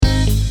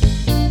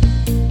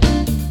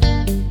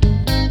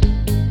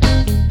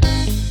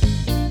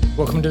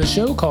Welcome to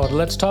the show called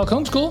Let's Talk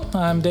Homeschool.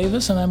 I'm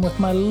Davis, and I'm with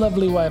my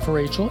lovely wife,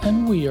 Rachel,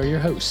 and we are your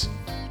hosts.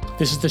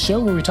 This is the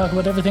show where we talk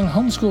about everything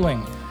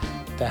homeschooling.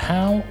 The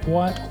how,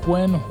 what,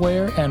 when,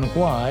 where, and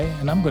why,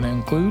 and I'm going to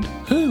include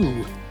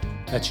who.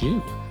 That's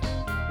you.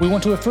 We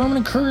want to affirm and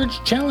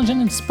encourage, challenge,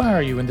 and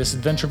inspire you in this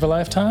adventure of a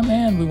lifetime,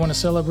 and we want to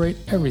celebrate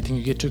everything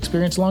you get to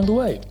experience along the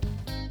way.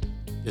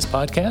 This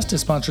podcast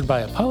is sponsored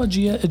by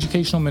Apologia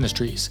Educational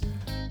Ministries.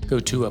 Go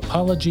to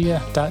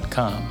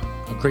apologia.com,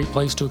 a great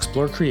place to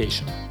explore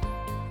creation.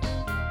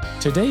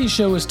 Today's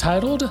show is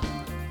titled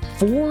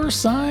 4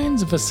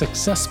 Signs of a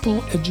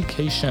Successful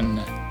Education.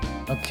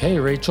 Okay,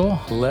 Rachel,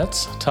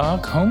 let's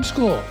talk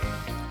homeschool.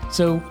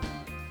 So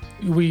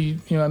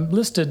I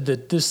listed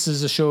that this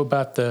is a show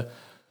about the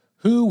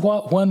who,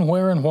 what, when,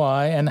 where, and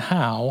why, and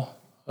how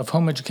of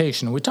home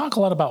education. We talk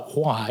a lot about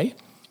why,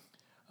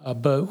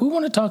 but we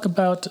want to talk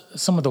about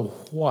some of the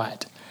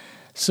what.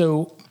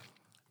 So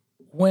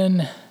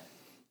when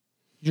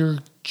your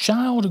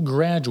child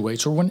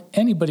graduates, or when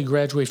anybody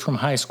graduates from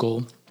high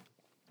school,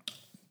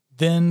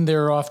 then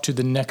they're off to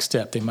the next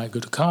step. They might go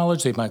to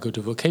college, they might go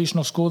to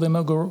vocational school, they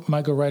might go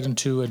right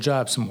into a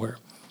job somewhere.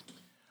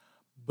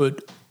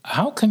 But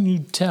how can you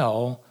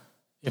tell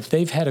if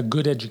they've had a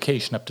good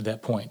education up to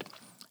that point?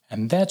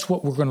 And that's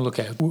what we're going to look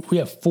at. We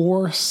have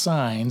 4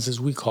 signs,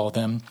 as we call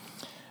them,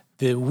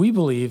 that we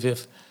believe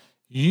if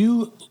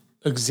you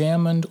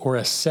examined or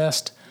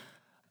assessed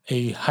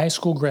a high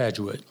school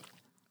graduate,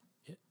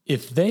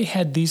 if they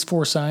had these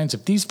 4 signs,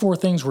 if these 4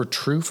 things were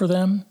true for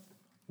them,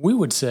 we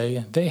would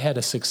say they had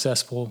a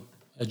successful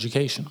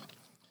education.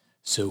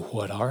 So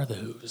what are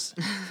those?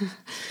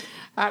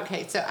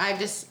 Okay, so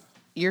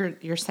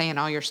you're saying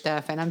all your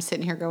stuff, and I'm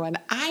sitting here going,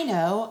 I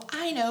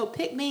know,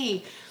 pick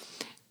me.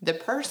 The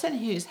person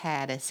who's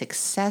had a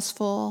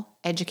successful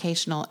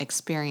educational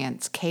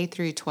experience, K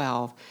through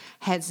 12,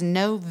 has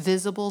no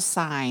visible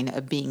sign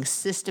of being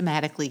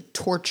systematically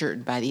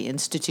tortured by the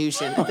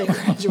institution that they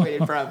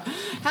graduated from.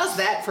 How's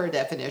that for a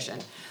definition?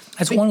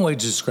 That's one way to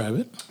describe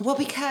it. Well,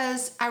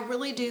 because I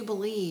really do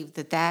believe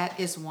that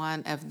is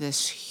one of the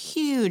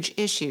huge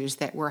issues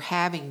that we're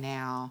having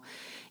now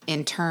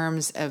in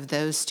terms of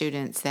those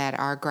students that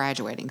are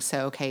graduating.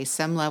 So, okay,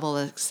 some level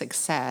of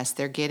success,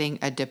 they're getting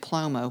a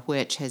diploma,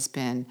 which has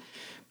been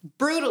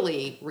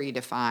brutally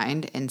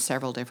redefined in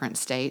several different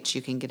states.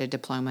 You can get a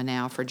diploma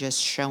now for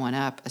just showing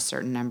up a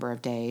certain number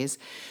of days,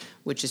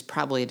 which is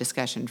probably a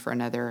discussion for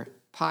another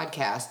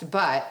podcast.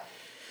 But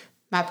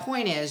my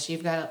point is,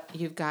 you've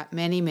got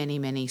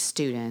many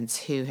students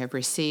who have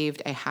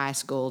received a high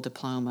school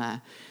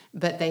diploma,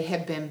 but they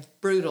have been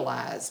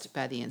brutalized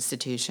by the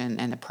institution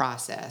and the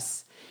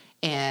process.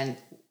 And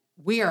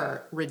we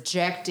are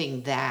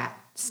rejecting that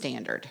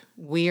standard.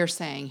 We are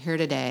saying here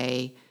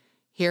today,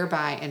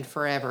 hereby and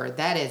forever,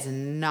 that is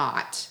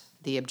not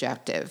the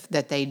objective,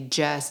 that they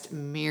just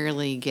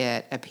merely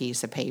get a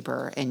piece of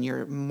paper and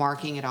you're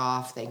marking it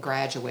off, they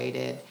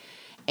graduated,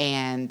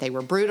 and they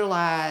were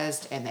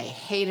brutalized and they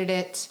hated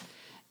it.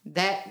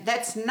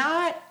 That's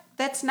not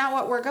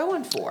what we're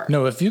going for.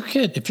 No, if your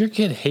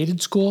kid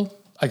hated school,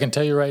 I can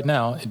tell you right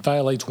now, it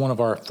violates one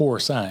of our 4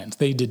 signs.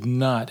 They did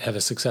not have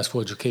a successful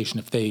education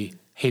if they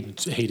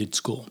hated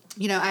school.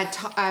 You know,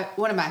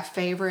 one of my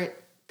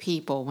favorite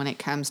people when it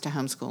comes to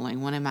homeschooling,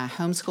 one of my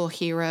homeschool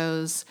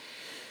heroes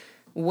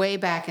way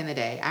back in the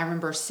day, I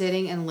remember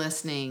sitting and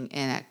listening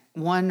in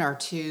 1 or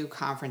 2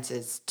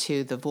 conferences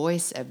to the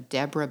voice of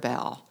Deborah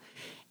Bell.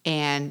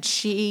 And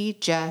she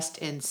just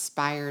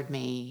inspired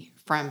me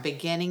from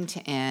beginning to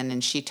end.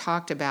 And she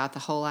talked about the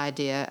whole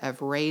idea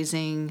of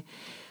raising.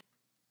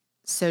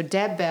 So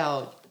Deb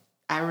Bell,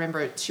 I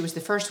remember she was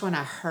the first one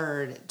I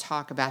heard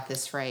talk about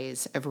this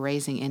phrase of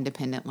raising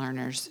independent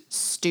learners,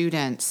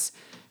 students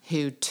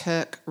who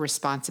took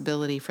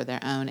responsibility for their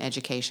own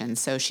education.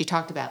 So she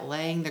talked about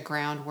laying the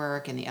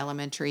groundwork in the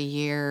elementary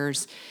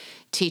years,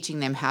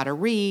 teaching them how to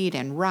read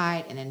and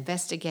write and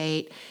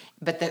investigate.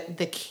 But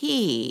the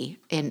key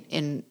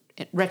in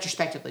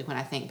retrospectively, when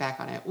I think back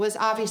on it, was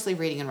obviously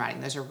reading and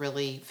writing. Those are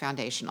really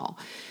foundational.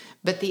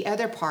 But the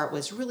other part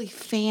was really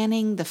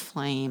fanning the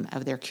flame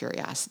of their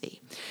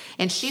curiosity.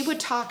 And she would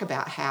talk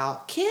about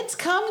how kids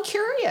come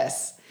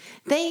curious.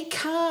 They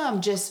come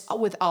just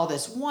with all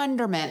this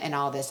wonderment and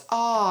all this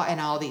awe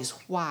and all these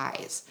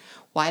whys.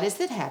 Why does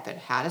that happen?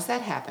 How does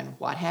that happen?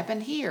 What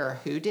happened here?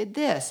 Who did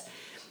this?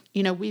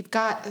 You know, we've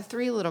got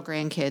 3 little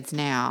grandkids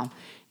now.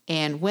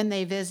 And when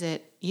they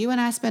visit, you and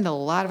I spend a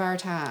lot of our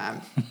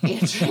time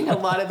answering a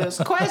lot of those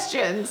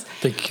questions.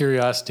 The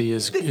curiosity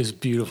is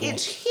beautiful.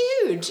 It's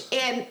huge.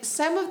 And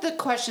some of the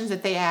questions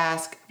that they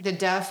ask, the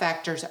duh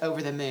factor's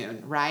over the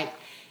moon, right?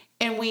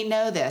 And we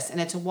know this, and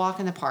it's a walk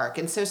in the park.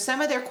 And so some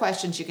of their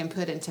questions you can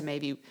put into,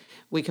 maybe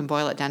we can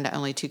boil it down to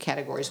only 2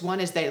 categories. One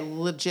is they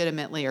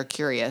legitimately are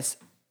curious,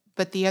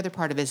 but the other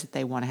part of it is that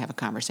they want to have a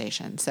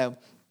conversation. So,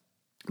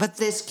 but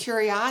this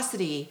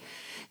curiosity,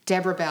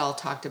 Deborah Bell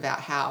talked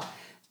about how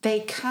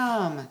they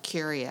come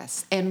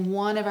curious, and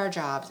one of our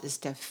jobs is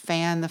to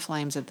fan the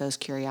flames of those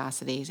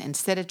curiosities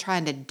instead of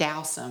trying to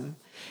douse them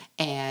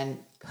and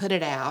put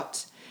it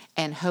out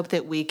and hope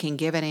that we can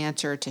give an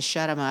answer to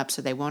shut them up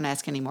so they won't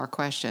ask any more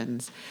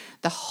questions.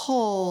 The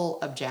whole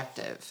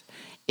objective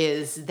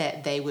is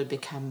that they would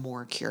become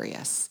more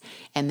curious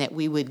and that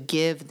we would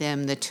give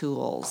them the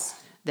tools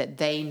that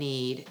they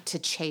need to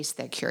chase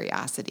that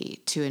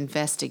curiosity, to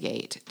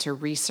investigate, to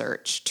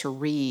research, to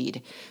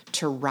read,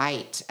 to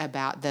write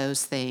about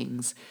those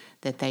things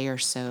that they are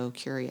so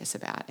curious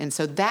about. And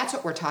so that's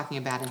what we're talking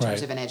about in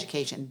terms of an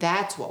education.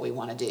 That's what we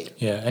want to do.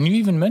 Yeah, and you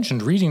even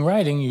mentioned reading,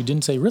 writing. You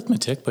didn't say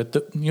arithmetic, but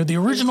the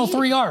original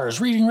 3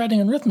 R's, reading, writing,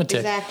 and arithmetic.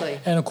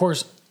 Exactly. And of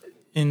course,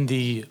 in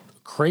the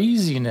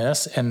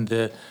craziness and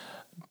the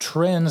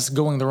trends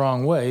going the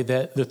wrong way,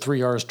 that the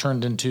 3 R's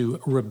turned into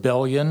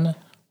rebellion,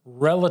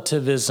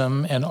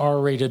 relativism, and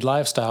R-rated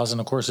lifestyles. And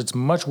of course, it's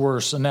much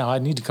worse now. I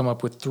need to come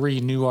up with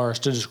 3 new R's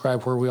to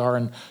describe where we are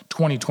in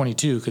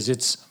 2022 because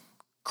it's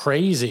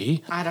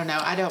crazy. I don't know.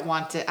 I don't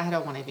want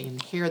to even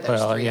hear those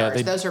 3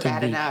 R's. Those are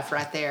bad enough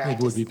right there. It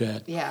would be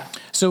bad. Yeah.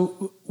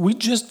 So we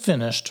just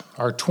finished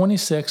our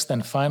 26th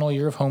and final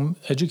year of home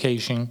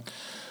education.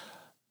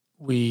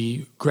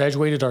 We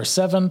graduated our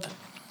 7th,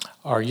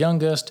 our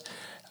youngest.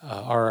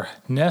 Our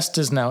nest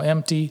is now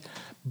empty.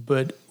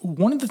 But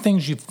one of the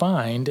things you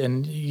find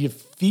and you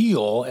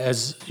feel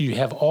as you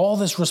have all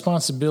this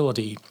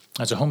responsibility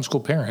as a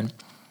homeschool parent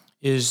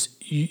is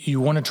you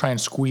want to try and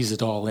squeeze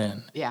it all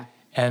in. Yeah.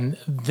 And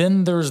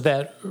then there's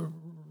that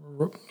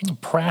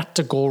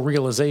practical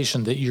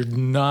realization that you're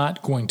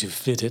not going to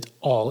fit it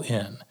all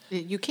in.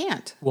 You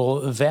can't. Well,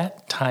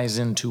 that ties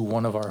into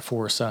one of our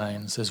 4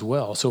 signs as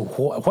well. So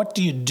what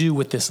do you do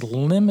with this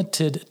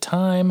limited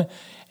time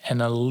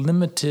and a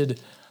limited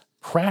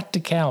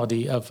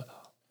practicality of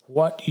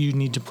what you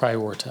need to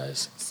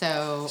prioritize?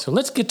 So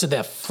let's get to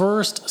that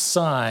first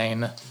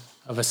sign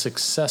of a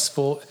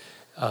successful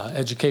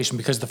education,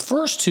 because the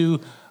first 2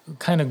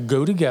 kind of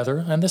go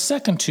together, and the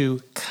second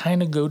 2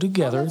 kind of go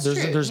together.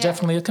 There's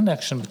definitely a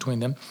connection between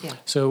them. Yeah.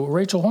 So,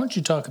 Rachel, why don't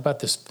you talk about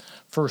this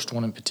first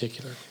one in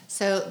particular?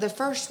 So the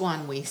first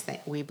one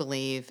we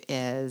believe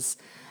is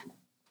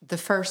the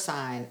first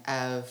sign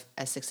of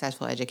a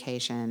successful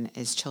education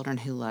is children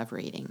who love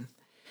reading.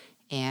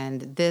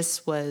 And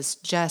this was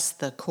just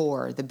the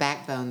core, the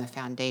backbone, the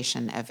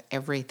foundation of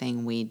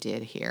everything we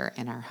did here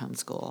in our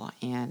homeschool.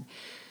 And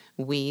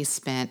we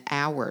spent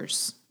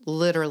hours,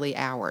 literally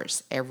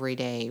hours, every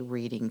day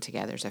reading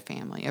together as a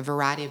family. A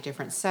variety of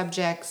different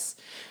subjects,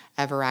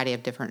 a variety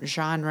of different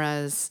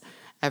genres,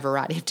 a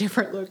variety of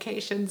different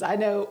locations. I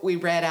know we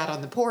read out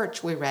on the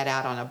porch, we read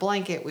out on a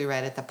blanket, we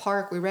read at the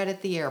park, we read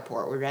at the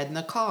airport, we read in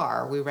the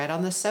car, we read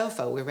on the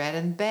sofa, we read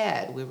in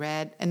bed, we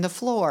read in the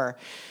floor.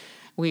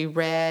 We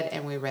read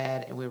and we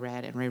read and we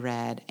read and we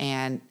read.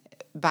 And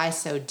by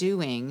so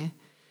doing,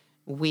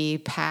 we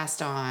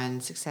passed on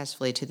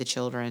successfully to the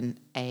children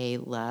a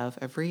love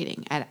of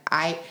reading. And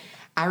I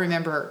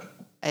remember,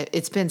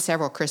 it's been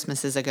several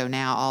Christmases ago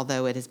now,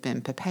 although it has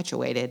been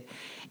perpetuated.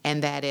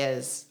 And that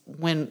is,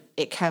 when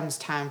it comes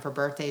time for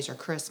birthdays or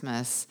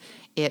Christmas,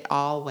 it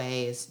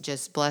always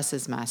just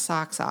blesses my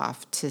socks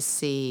off to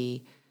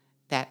see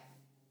that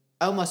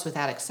almost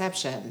without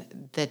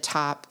exception, the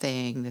top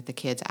thing that the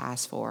kids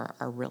ask for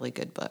are really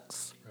good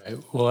books. Right.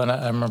 Well, and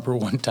I remember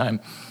one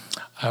time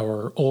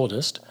our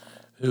oldest,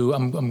 who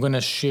I'm going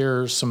to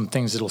share some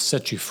things that'll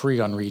set you free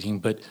on reading,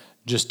 but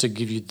just to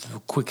give you the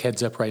quick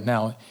heads up right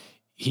now,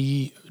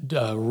 he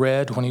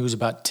read when he was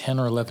about 10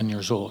 or 11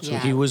 years old. So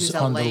he was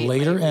on the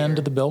later end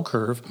of the bell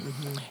curve,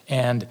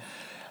 and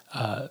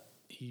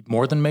he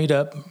more than made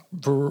up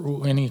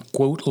for any,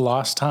 quote,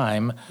 lost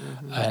time,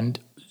 and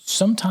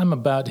sometime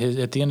at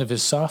the end of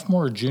his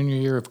sophomore or junior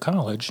year of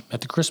college,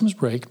 at the Christmas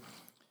break,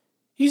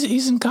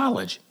 he's in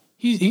college.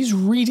 He's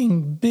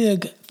reading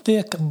big,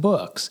 thick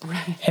books.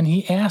 Right. And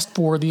he asked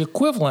for the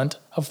equivalent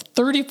of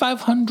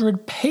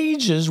 3,500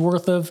 pages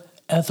worth of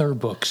other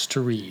books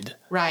to read.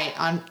 Right,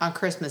 on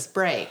Christmas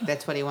break.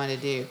 That's what he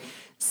wanted to do.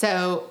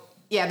 So,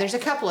 yeah, there's a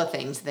couple of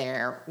things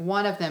there.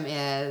 One of them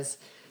is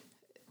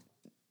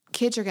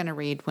kids are going to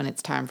read when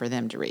it's time for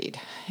them to read.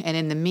 And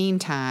in the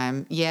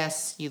meantime,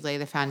 yes, you lay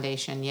the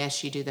foundation.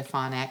 Yes, you do the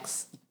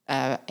phonics,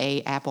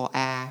 A, apple,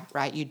 A,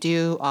 right? You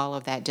do all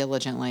of that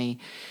diligently,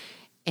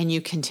 and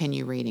you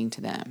continue reading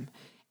to them,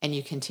 and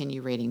you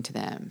continue reading to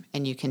them,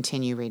 and you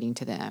continue reading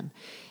to them.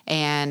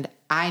 And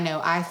I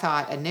know I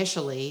thought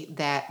initially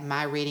that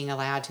my reading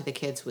aloud to the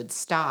kids would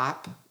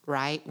stop,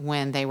 right,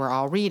 when they were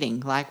all reading.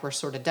 Like, we're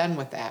sort of done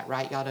with that,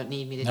 right? Y'all don't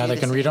need me to do this Now they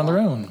can read on their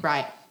own.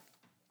 Right.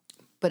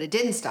 But it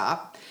didn't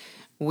stop.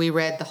 We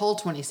read the whole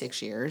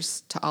 26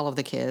 years to all of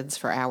the kids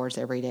for hours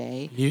every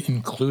day.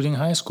 Including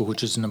high school,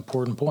 which is an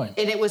important point.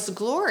 And it was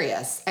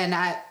glorious. And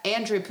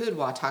Andrew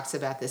Pudewa talks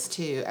about this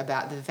too,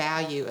 about the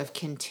value of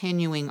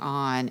continuing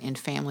on in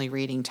family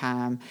reading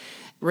time,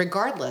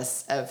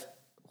 regardless of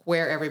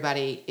where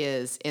everybody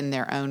is in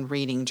their own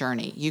reading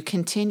journey. You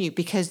continue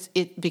because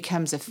it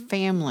becomes a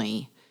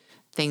family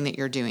thing that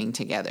you're doing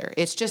together.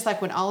 It's just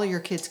like when all of your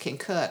kids can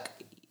cook,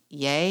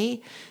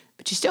 yay,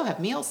 but you still have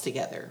meals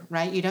together,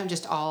 right? You don't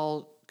just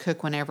all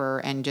cook whenever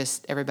and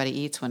just everybody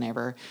eats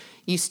whenever,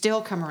 you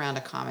still come around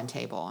a common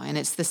table. And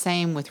it's the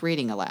same with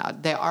reading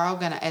aloud. They are all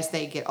going to, as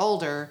they get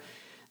older,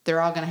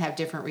 they're all going to have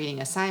different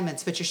reading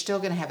assignments, but you're still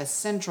going to have a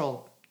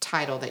central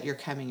title that you're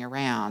coming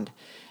around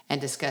and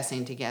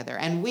discussing together.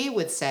 And we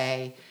would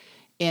say,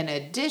 in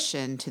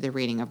addition to the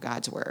reading of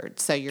God's Word.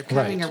 So you're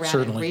coming around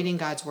and reading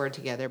God's Word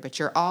together, but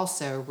you're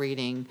also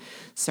reading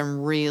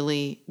some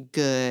really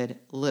good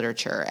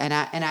literature. And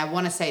I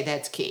want to say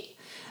that's key.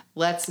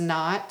 Let us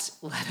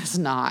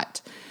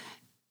not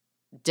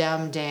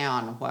dumb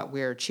down what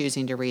we're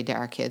choosing to read to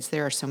our kids.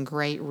 There are some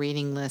great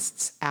reading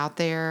lists out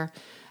there.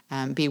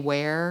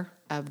 Beware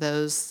of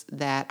those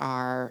that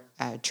are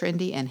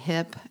trendy and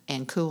hip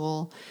and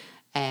cool,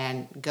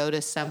 and go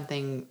to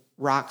something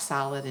rock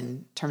solid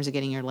in terms of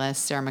getting your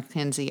list. Sarah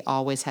McKenzie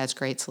always has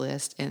great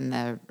lists in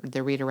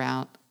the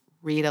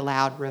Read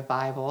Aloud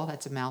Revival.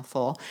 That's a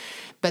mouthful.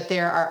 But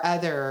there are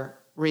other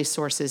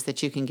resources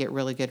that you can get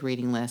really good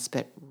reading lists,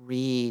 but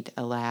read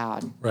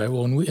aloud. Right.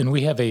 Well, and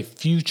we have a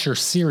future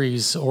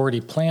series already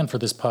planned for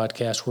this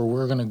podcast where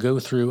we're going to go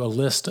through a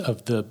list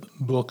of the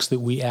books that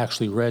we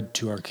actually read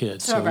to our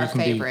kids. Some of our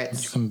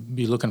favorites. You can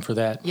be looking for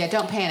that. Yeah,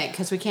 don't panic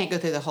because we can't go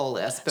through the whole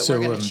list, but we're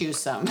going to choose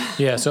some.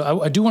 Yeah,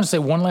 so I do want to say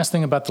one last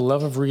thing about the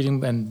love of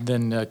reading and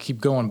then keep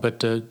going,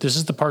 but this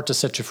is the part to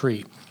set you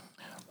free.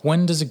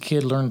 When does a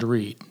kid learn to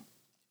read?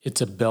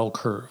 It's a bell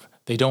curve.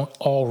 They don't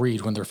all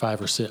read when they're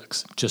 5 or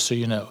 6, just so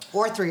you know.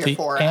 Or 3 or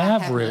 4.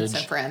 Average, I have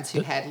some friends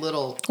who had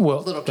little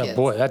kids.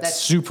 Boy, that's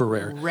super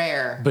rare.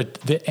 Rare. But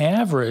the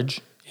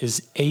average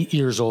is 8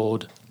 years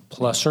old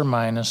plus or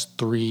minus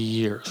 3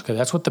 years. Okay,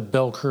 that's what the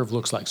bell curve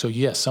looks like. So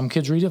yes, some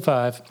kids read at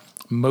 5,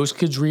 most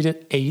kids read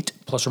at 8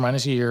 plus or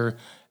minus a year,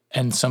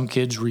 and some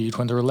kids read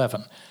when they're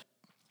 11.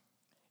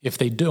 If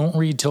they don't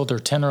read till they're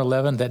 10 or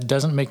 11, that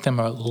doesn't make them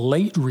a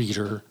late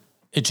reader.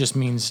 It just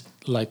means,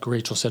 like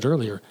Rachel said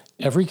earlier,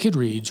 every kid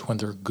reads when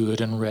they're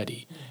good and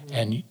ready. Mm-hmm.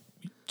 And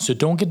so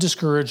don't get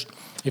discouraged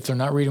if they're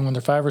not reading when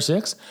they're 5 or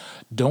 6.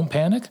 Don't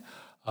panic.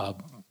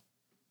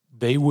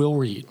 They will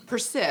read.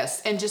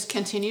 Persist and just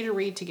continue to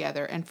read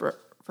together. And for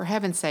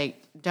heaven's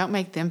sake, don't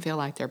make them feel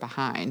like they're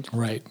behind.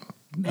 Right.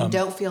 And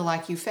don't feel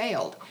like you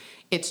failed.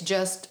 It's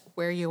just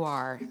where you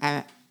are.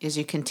 As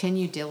you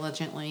continue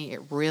diligently,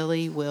 it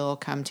really will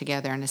come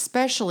together. And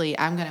especially,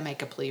 I'm going to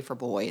make a plea for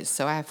boys.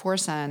 So I have 4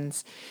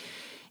 sons.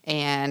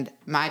 And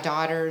my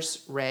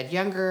daughters read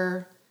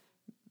younger,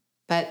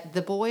 but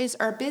the boys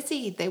are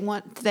busy. They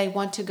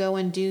want to go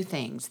and do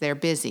things. They're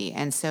busy.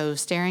 And so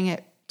staring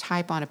at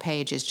type on a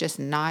page is just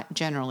not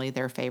generally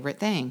their favorite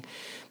thing.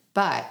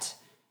 But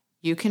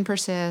you can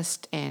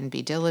persist and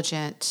be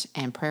diligent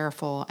and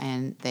prayerful,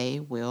 and they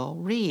will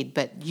read.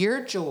 But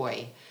your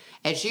joy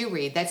as you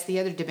read, that's the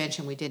other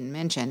dimension we didn't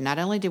mention. Not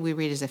only did we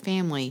read as a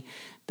family,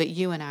 but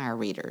you and I are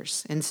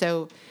readers. And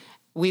so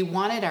we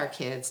wanted our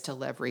kids to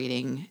love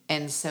reading,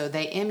 and so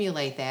they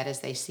emulate that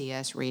as they see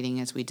us reading,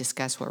 as we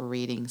discuss what we're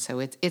reading. So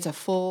it's a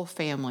full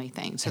family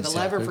thing. So exactly. The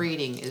love of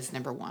reading is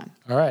number 1.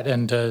 All right,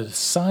 and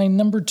sign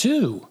number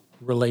 2,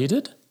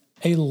 related,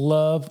 a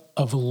love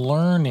of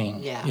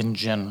learning in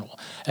general.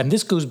 And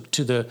this goes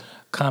to the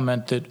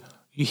comment that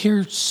you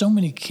hear so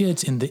many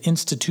kids in the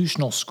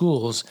institutional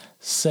schools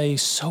say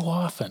so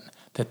often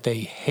that they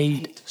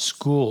hate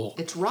school.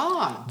 It's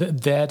wrong.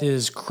 That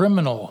is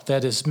criminal.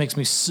 Makes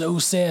me so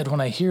sad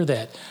when I hear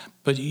that.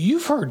 But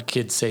you've heard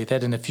kids say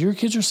that, and if your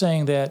kids are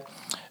saying that,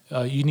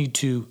 you need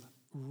to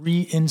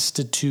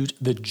reinstitute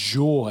the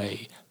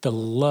joy, the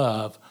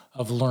love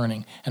of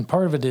learning. And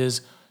part of it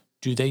is,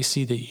 do they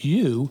see that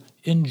you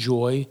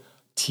enjoy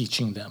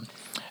teaching them?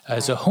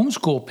 As a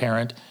homeschool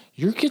parent,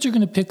 your kids are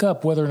going to pick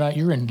up whether or not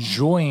you're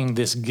enjoying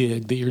this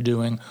gig that you're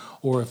doing,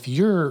 or if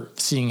you're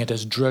seeing it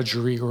as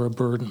drudgery or a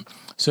burden.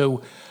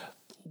 So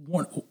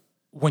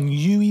when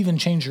you even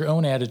change your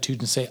own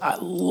attitude and say, I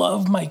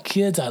love my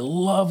kids, I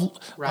love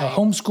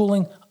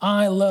homeschooling,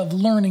 I love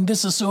learning,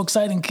 this is so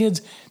exciting,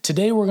 kids.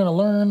 Today we're going to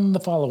learn the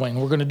following.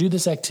 We're going to do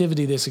this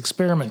activity, this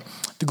experiment,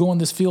 to go on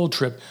this field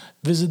trip,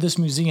 visit this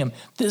museum.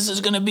 This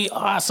is going to be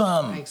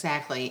awesome.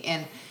 Exactly.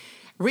 And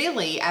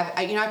really,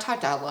 I talk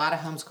to a lot of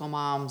homeschool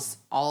moms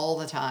all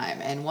the time,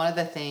 and one of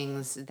the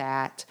things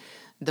that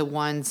the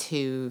ones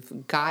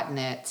who've gotten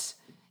it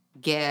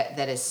get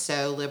that is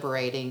so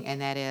liberating,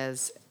 and that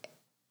is,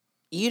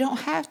 you don't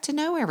have to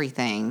know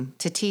everything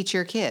to teach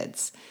your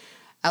kids.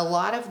 A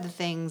lot of the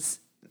things,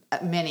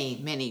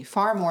 many,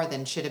 far more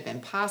than should have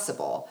been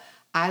possible,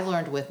 I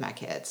learned with my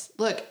kids.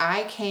 Look,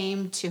 I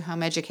came to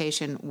home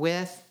education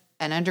with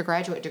an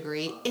undergraduate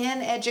degree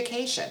in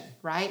education,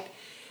 right?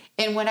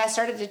 And when I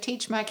started to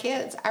teach my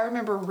kids, I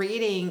remember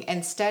reading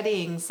and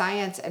studying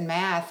science and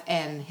math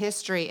and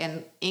history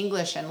and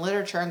English and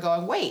literature and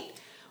going, wait,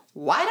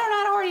 why don't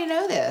I already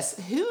know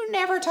this? Who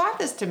never taught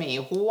this to me?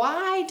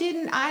 Why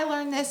didn't I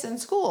learn this in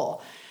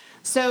school?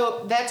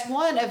 So that's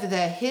one of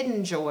the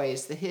hidden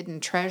joys, the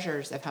hidden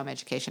treasures of home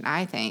education,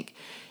 I think,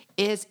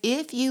 is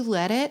if you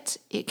let it,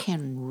 it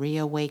can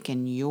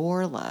reawaken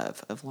your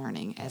love of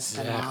learning as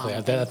a mom.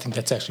 Exactly. I think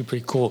that's actually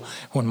pretty cool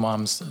when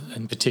moms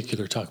in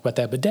particular talk about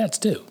that, but dads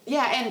too.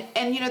 Yeah,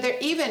 and they're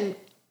even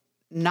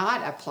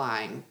not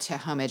applying to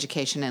home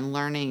education and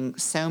learning.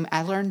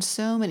 I learned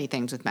so many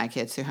things with my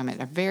kids through home ed.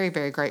 I'm very,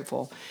 very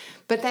grateful.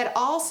 But that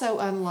also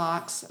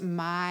unlocks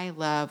my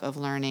love of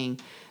learning,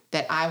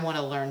 that I want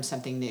to learn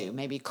something new,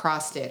 maybe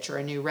cross stitch or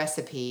a new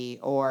recipe,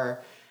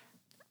 or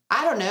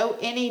I don't know,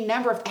 any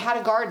number of how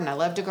to garden. I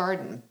love to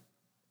garden,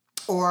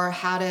 or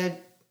how to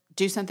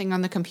do something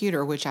on the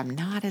computer, which I'm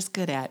not as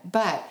good at,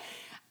 but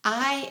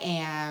I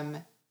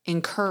am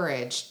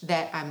encouraged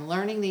that I'm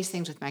learning these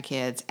things with my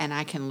kids and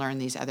I can learn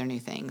these other new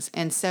things.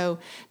 And so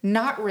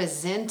not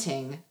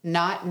resenting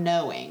not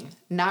knowing,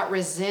 not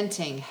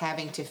resenting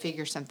having to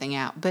figure something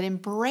out, but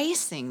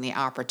embracing the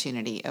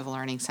opportunity of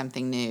learning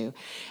something new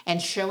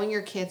and showing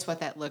your kids what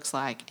that looks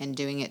like and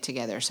doing it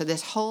together. So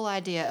this whole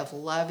idea of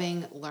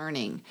loving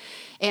learning.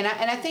 And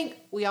I think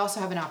we also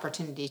have an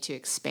opportunity to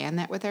expand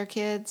that with our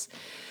kids.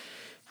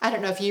 I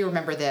don't know if you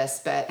remember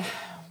this, but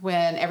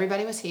when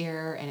everybody was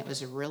here and it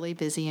was really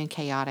busy and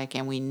chaotic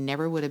and we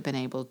never would have been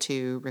able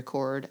to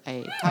record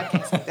a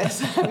podcast like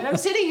this. I mean, I'm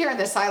sitting here in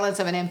the silence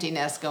of an empty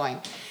nest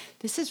going,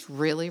 this is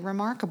really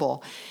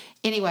remarkable.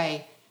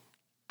 Anyway,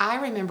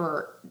 I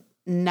remember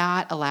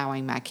not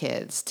allowing my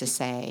kids to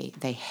say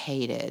they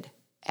hated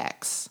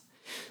X.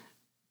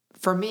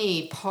 For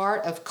me,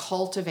 part of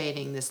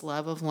cultivating this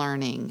love of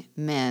learning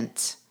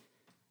meant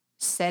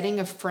setting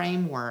a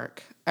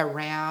framework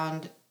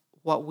around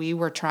what we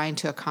were trying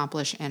to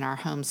accomplish in our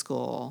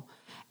homeschool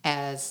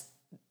as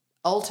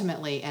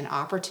ultimately an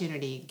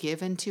opportunity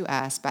given to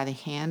us by the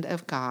hand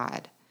of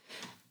God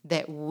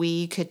that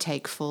we could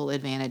take full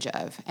advantage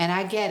of. And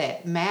I get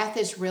it. Math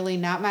is really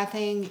not my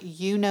thing.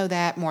 You know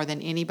that more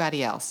than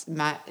anybody else.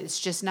 It's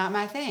just not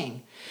my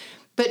thing.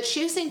 But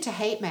choosing to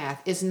hate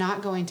math is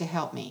not going to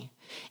help me.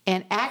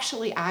 And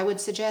actually, I would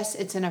suggest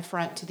it's an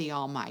affront to the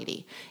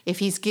Almighty. If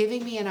He's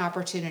giving me an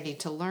opportunity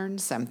to learn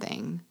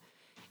something,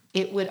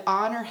 it would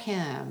honor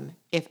Him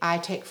if I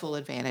take full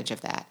advantage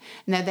of that.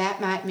 Now, that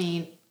might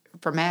mean,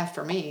 for math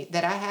for me,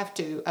 that I have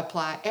to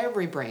apply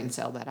every brain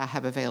cell that I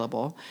have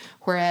available.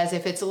 Whereas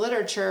if it's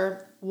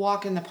literature,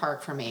 walk in the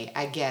park for me.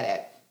 I get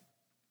it.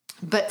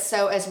 But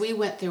so as we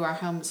went through our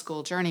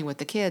homeschool journey with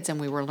the kids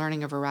and we were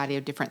learning a variety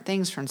of different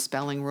things, from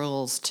spelling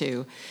rules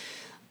to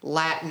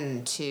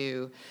Latin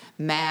to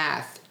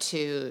math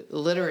to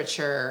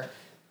literature,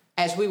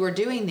 as we were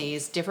doing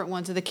these, different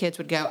ones of the kids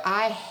would go,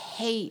 I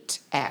hate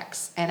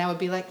X. And I would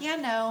be like, yeah,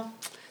 no,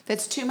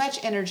 that's too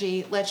much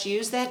energy. Let's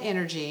use that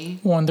energy.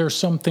 Well, and there's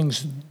some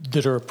things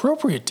that are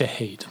appropriate to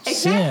hate.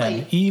 Exactly.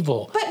 Sin,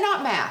 evil. But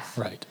not math.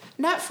 Right.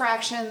 Not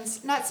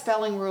fractions, not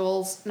spelling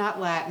rules, not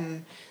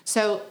Latin.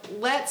 So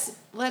let's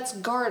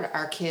guard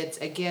our kids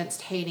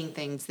against hating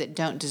things that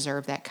don't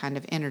deserve that kind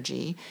of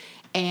energy.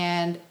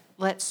 And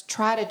let's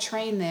try to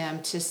train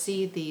them to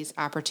see these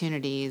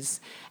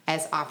opportunities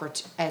as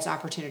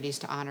opportunities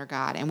to honor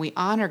God. And we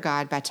honor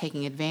God by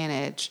taking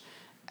advantage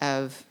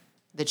of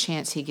the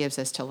chance He gives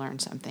us to learn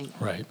something.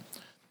 Right.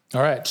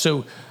 All right.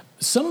 So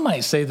some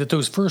might say that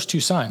those first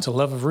two signs, a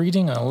love of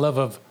reading and a love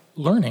of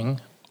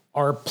learning,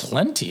 are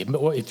plenty.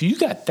 But if you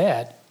got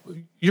that,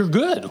 you're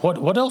good.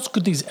 What else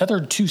could these other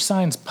two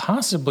signs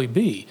possibly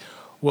be?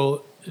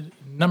 Well,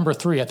 number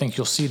 3, I think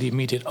you'll see the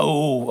immediate,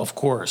 of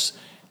course.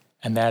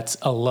 And that's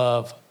a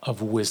love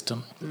of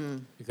wisdom.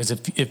 Because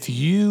if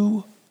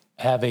you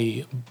have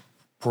a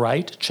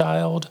bright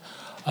child,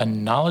 a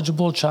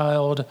knowledgeable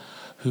child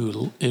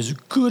who is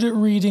good at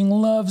reading,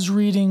 loves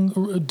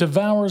reading,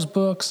 devours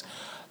books,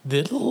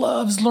 that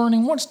loves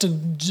learning, wants to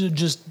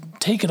just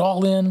take it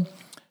all in,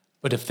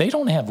 but if they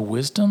don't have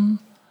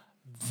wisdom,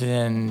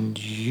 then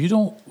you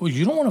don't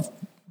want to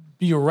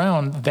be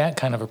around that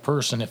kind of a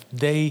person if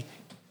they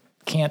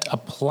can't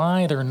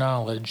apply their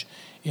knowledge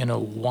in a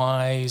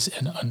wise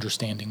and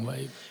understanding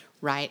way.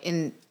 Right.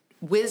 And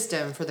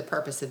wisdom, for the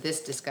purpose of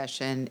this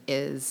discussion,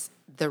 is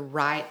the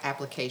right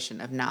application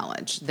of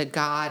knowledge, the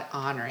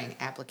God-honoring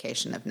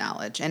application of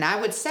knowledge. And I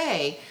would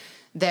say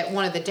that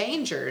one of the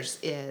dangers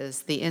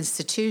is the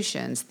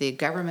institutions, the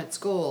government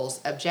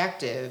schools'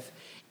 objective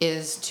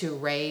is to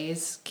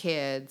raise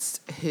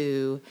kids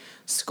who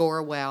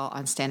score well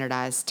on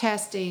standardized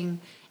testing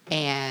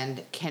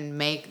and can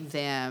make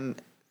them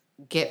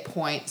get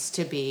points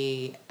to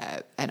be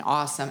an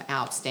awesome,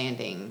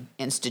 outstanding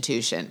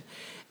institution.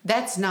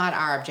 That's not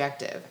our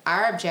objective.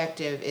 Our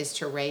objective is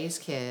to raise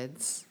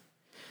kids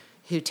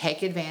who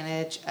take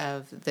advantage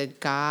of the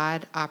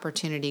God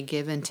opportunity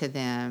given to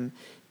them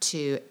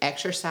to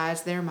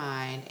exercise their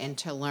mind and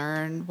to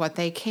learn what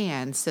they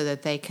can so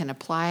that they can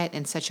apply it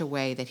in such a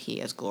way that He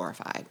is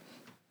glorified.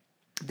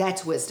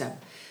 That's wisdom,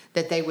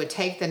 that they would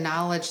take the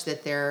knowledge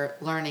that they're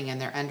learning and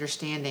their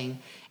understanding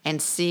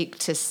and seek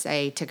to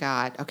say to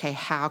God, okay,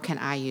 how can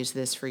I use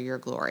this for your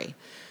glory?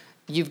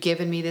 You've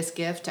given me this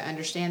gift to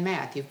understand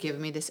math. You've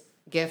given me this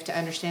gift to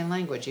understand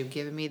language. You've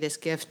given me this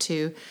gift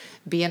to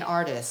be an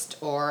artist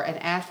or an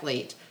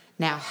athlete.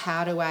 Now,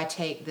 how do I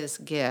take this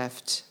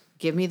gift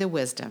Give me the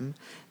wisdom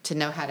to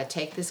know how to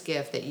take this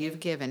gift that you've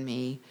given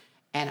me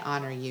and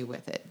honor you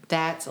with it.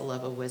 That's a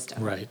love of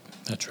wisdom. Right.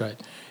 That's right.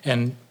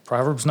 And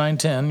Proverbs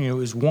 9:10,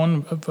 is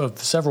one of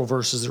several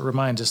verses that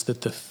remind us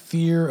that the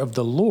fear of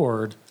the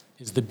Lord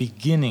is the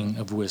beginning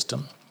of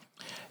wisdom.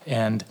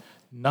 And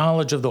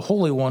knowledge of the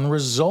Holy One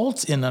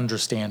results in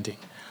understanding.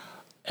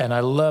 And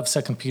I love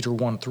 2 Peter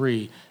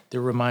 1:3 that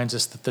reminds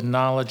us that the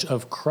knowledge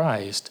of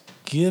Christ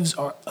gives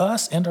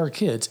us and our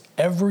kids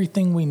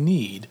everything we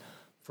need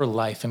for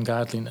life and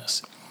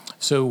godliness.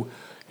 So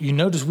you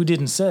notice we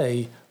didn't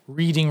say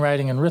reading,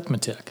 writing, and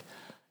arithmetic.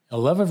 A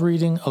love of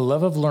reading, a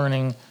love of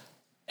learning,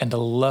 and a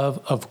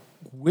love of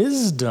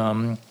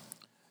wisdom,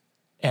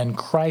 and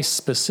Christ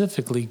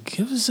specifically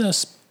gives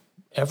us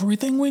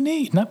everything we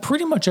need. Not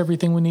pretty much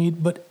everything we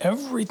need, but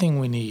everything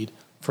we need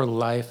for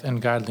life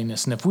and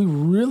godliness. And if we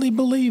really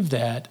believe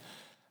that,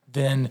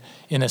 then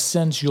in a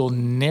sense, you'll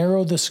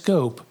narrow the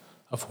scope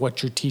of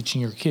what you're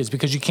teaching your kids,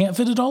 because you can't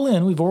fit it all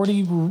in. We've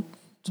already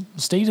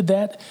stated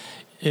that.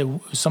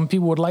 Some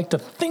people would like to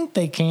think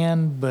they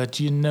can, but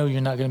you're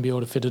not going to be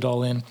able to fit it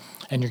all in.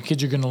 And your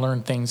kids are going to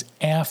learn things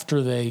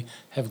after they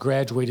have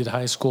graduated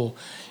high school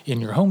in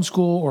your homeschool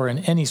or in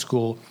any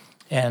school.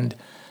 And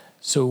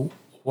so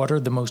what are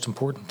the most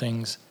important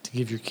things to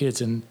give your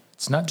kids? And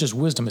it's not just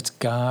wisdom, it's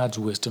God's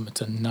wisdom. It's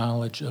a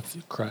knowledge of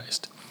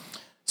Christ.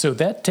 So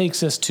that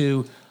takes us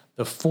to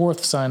the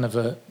fourth sign of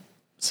a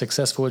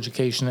successful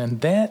education,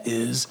 and that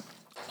is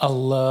a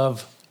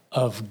love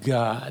of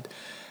God.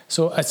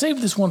 So I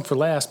saved this one for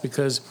last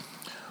because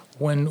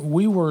when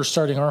we were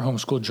starting our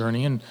homeschool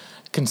journey and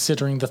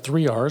considering the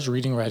 3 R's,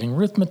 reading, writing,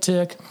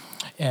 arithmetic,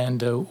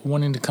 and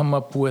wanting to come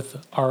up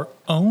with our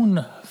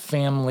own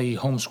family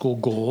homeschool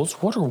goals,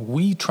 what are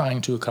we trying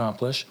to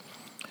accomplish?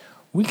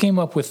 We came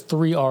up with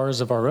 3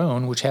 R's of our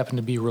own, which happen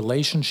to be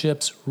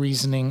relationships,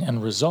 reasoning,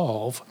 and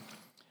resolve.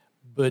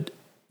 But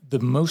the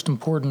most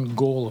important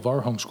goal of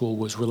our homeschool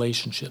was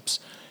relationships.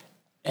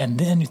 And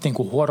then you think,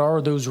 well, what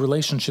are those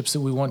relationships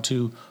that we want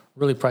to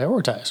really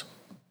prioritize?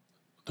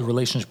 The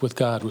relationship with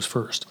God was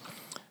first,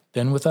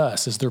 then with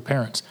us as their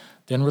parents,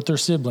 then with their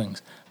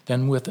siblings,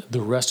 then with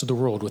the rest of the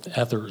world, with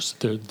others,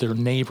 their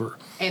neighbor.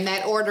 And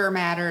that order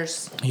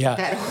matters. Yeah.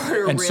 That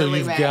order and really so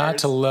you've matters. got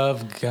to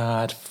love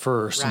God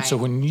first. Right. And so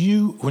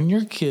when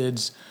your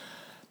kids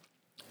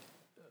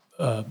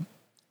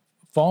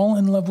fall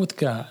in love with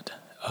God,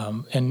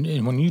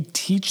 and when you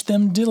teach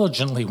them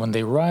diligently, when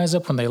they rise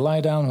up, when they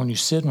lie down, when you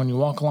sit, when you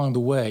walk along the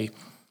way,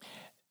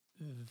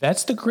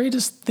 that's the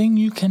greatest thing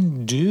you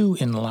can do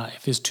in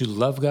life, is to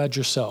love God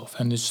yourself.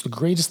 And it's the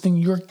greatest thing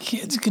your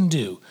kids can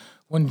do.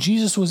 When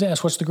Jesus was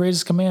asked, what's the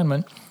greatest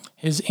commandment?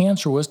 His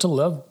answer was to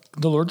love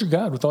the Lord your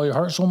God with all your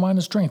heart, soul, mind,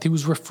 and strength. He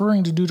was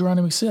referring to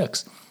Deuteronomy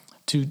 6.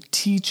 To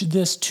teach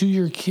this to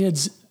your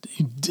kids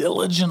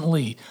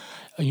diligently,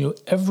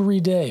 every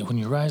day when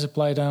you rise up,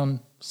 lie down,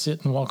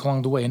 sit and walk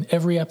along the way, in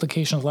every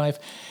application of life.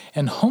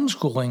 And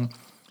homeschooling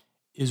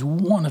is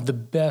one of the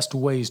best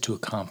ways to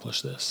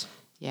accomplish this.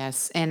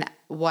 Yes, and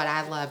what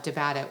I loved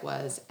about it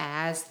was,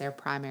 as their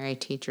primary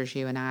teachers,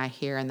 you and I,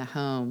 here in the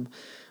home,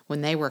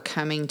 when they were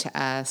coming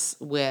to us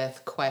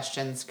with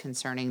questions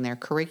concerning their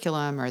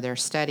curriculum or their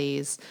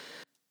studies,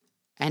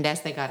 and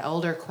as they got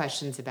older,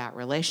 questions about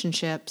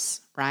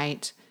relationships,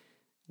 right?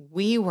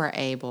 We were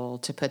able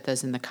to put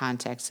those in the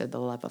context of the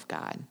love of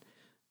God.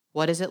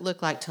 What does it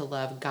look like to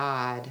love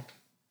God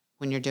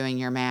when you're doing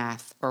your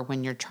math, or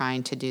when you're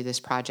trying to do this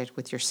project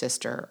with your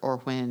sister, or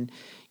when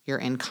you're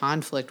in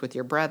conflict with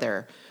your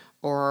brother,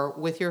 or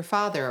with your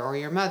father or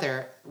your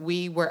mother?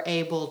 We were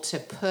able to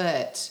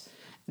put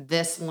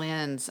this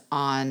lens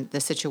on the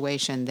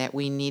situation, that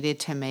we needed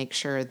to make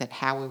sure that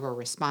how we were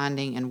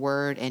responding in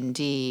word and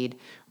deed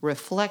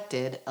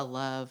reflected a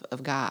love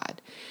of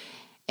God.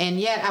 And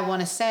yet I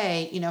want to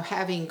say,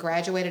 having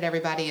graduated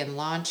everybody and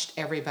launched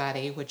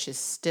everybody, which is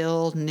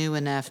still new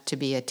enough to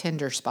be a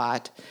tender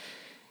spot,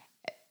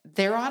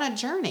 they're on a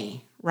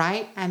journey,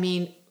 right? I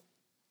mean,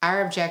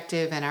 our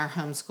objective in our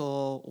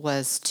homeschool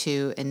was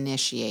to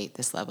initiate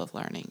this love of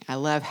learning. I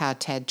love how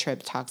Ted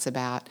Tripp talks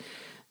about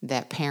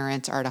that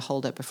parents are to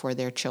hold up before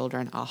their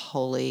children a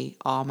holy,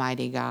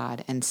 almighty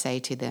God and say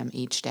to them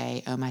each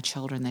day, "Oh, my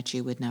children, that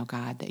you would know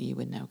God, that you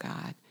would know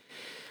God."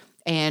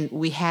 And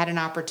we had an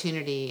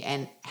opportunity,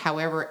 and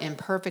however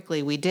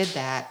imperfectly we did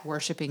that,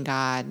 worshiping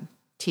God,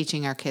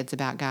 teaching our kids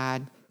about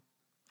God,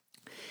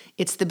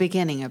 it's the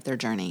beginning of their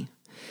journey.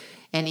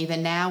 And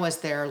even now, as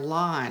they're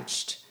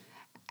launched,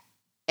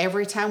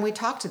 every time we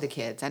talk to the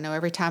kids, I know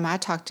every time I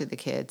talk to the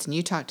kids and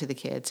you talk to the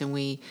kids,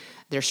 and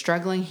they're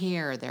struggling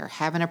here, they're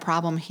having a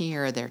problem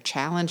here, they're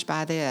challenged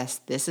by this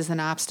is an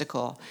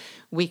obstacle,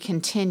 we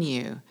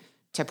continue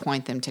to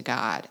point them to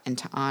God and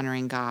to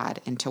honoring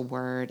God and to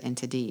word and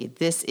to deed.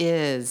 This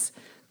is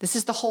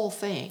the whole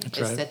thing. That's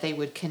is right. That they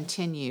would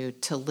continue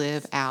to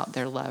live out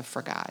their love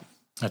for God.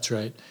 That's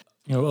right.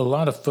 A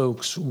lot of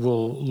folks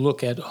will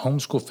look at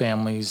homeschool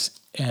families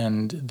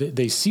and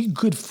they see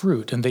good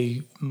fruit, and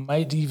they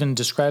might even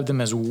describe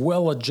them as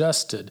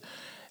well-adjusted.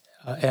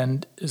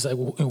 And it's like,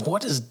 well,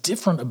 what is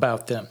different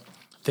about them?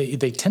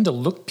 They tend to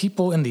look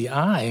people in the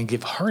eye and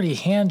give hearty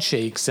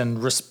handshakes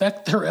and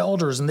respect their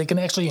elders, and they can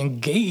actually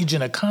engage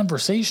in a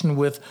conversation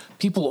with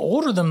people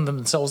older than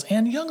themselves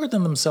and younger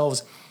than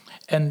themselves.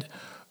 And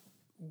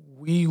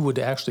we would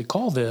actually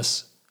call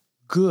this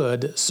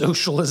good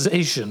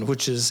socialization,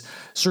 which is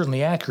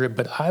certainly accurate,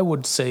 but I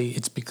would say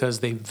it's because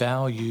they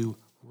value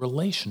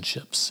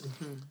relationships,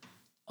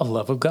 a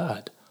love of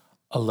God,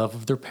 a love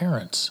of their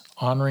parents,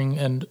 honoring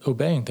and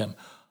obeying them,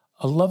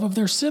 a love of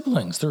their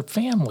siblings, their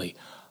family,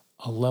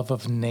 a love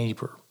of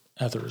neighbor,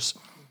 others.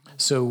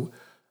 So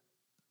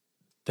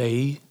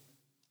they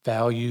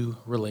value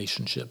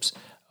relationships.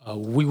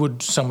 We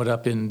would sum it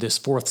up in this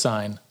fourth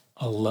sign,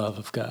 a love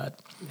of God.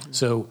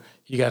 So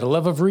you got a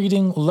love of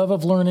reading, love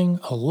of learning,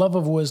 a love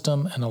of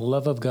wisdom, and a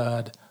love of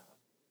God.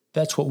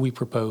 That's what we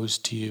propose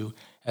to you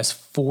as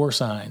 4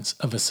 signs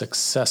of a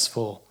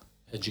successful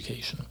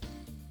education.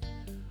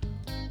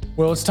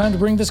 Well, it's time to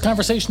bring this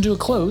conversation to a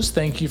close.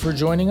 Thank you for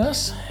joining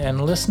us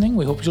and listening.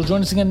 We hope you'll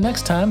join us again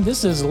next time.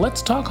 This is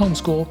Let's Talk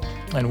Homeschool,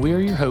 and we are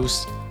your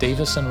hosts,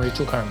 Davis and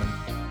Rachel Carmen.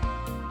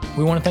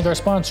 We want to thank our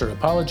sponsor,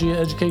 Apologia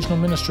Educational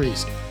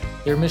Ministries.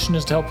 Their mission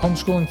is to help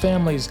homeschooling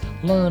families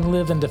learn,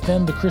 live, and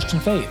defend the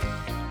Christian faith.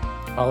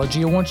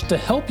 Apologia wants to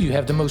help you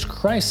have the most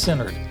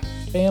Christ-centered,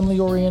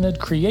 family-oriented,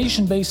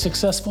 creation-based,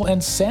 successful,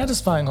 and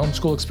satisfying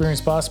homeschool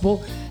experience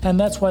possible, and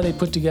that's why they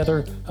put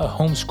together a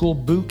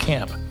homeschool boot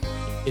camp.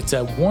 It's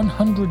a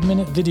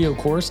 100-minute video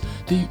course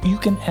that you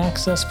can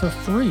access for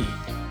free.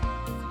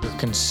 If you're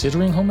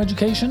considering home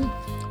education,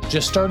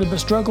 just started but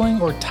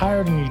struggling, or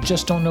tired and you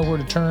just don't know where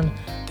to turn,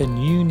 then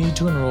you need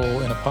to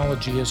enroll in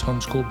Apologia's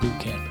Homeschool Boot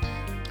Camp.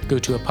 Go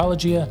to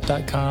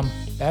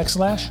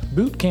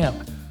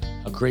apologia.com/bootcamp.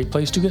 A great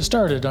place to get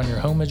started on your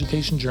home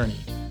education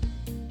journey.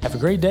 Have a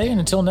great day, and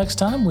until next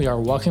time, we are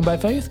walking by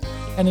faith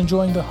and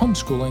enjoying the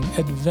homeschooling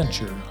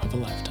adventure of a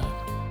lifetime.